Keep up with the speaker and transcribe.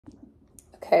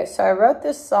Okay, so I wrote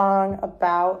this song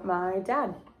about my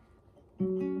dad.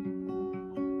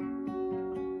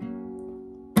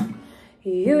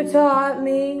 You taught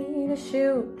me to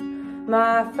shoot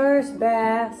my first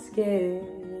basket.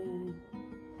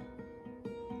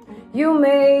 You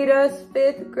made us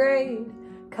 5th grade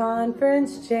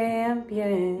conference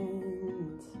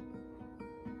champions.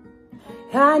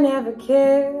 I never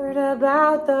cared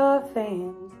about the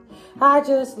fans. I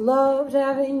just loved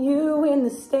having you in the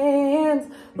stands.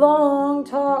 Long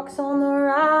talks on the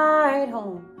ride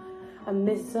home. I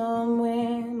miss them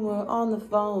when we're on the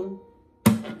phone.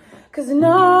 'Cause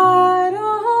not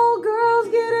all girls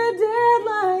get a dad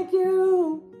like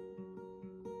you.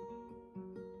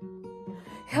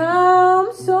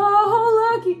 I'm so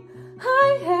lucky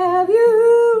I have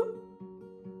you.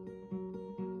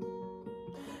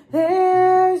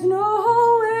 There's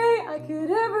no way I could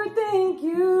ever thank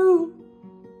you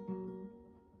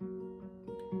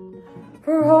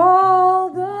for all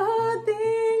the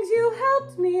things you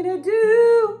helped me to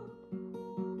do.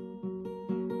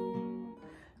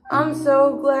 I'm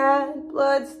so glad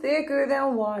blood's thicker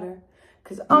than water,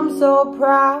 'cause I'm so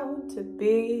proud to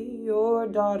be your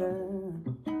daughter.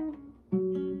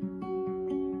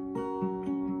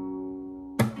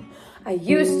 I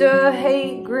used to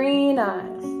hate green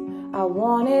eyes, I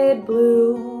wanted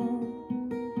blue.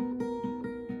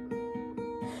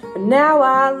 But now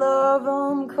I love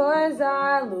them 'cause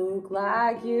I look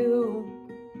like you.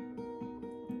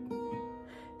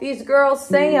 These girls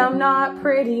say I'm not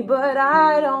pretty, but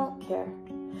I don't care,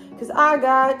 'cause I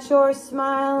got your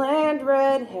smile and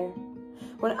red hair.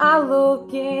 When I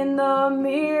look in the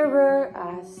mirror,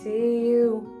 I see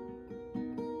you.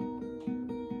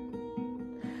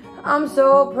 I'm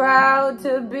so proud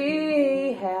to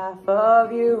be half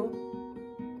of you.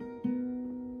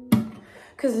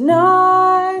 'Cause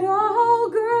not all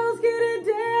girls get a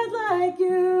dad like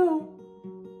you.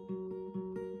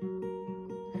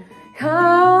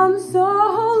 I'm so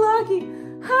lucky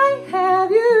I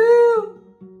have you.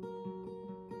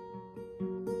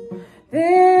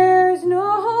 There's no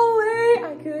way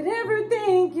I could ever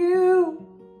thank you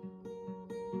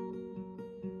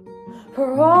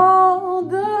for all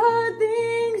the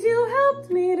things you helped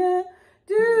me to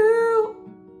do.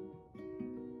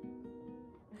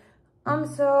 I'm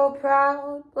so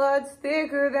proud, blood's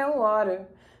thicker than water,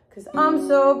 'cause I'm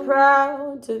so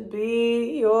proud to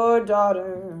be your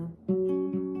daughter.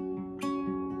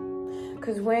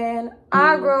 'Cause when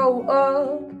I grow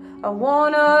up, I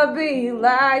wanna be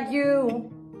like you.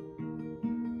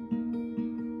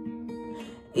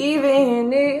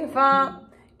 Even if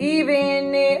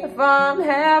I'm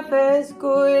half as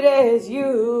good as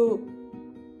you.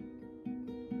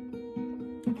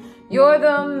 You're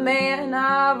the man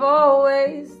I've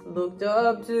always looked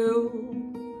up to.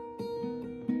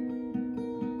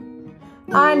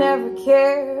 I never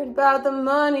cared about the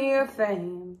money or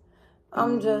fame.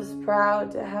 I'm just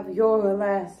proud to have your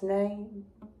last name.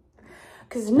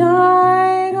 'Cause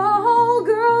not all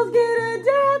girls get a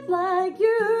dad like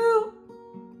you.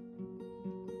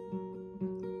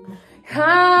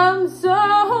 I'm so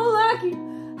lucky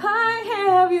I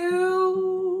have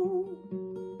you.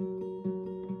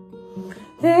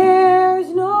 There's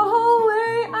no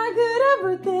way I could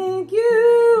ever thank you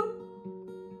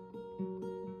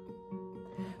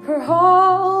for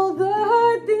all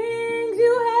the things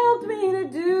you helped me to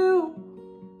do.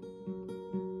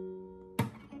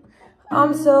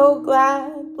 I'm so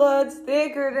glad blood's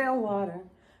thicker than water,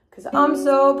 'cause I'm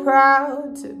so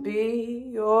proud to be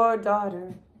your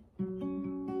daughter.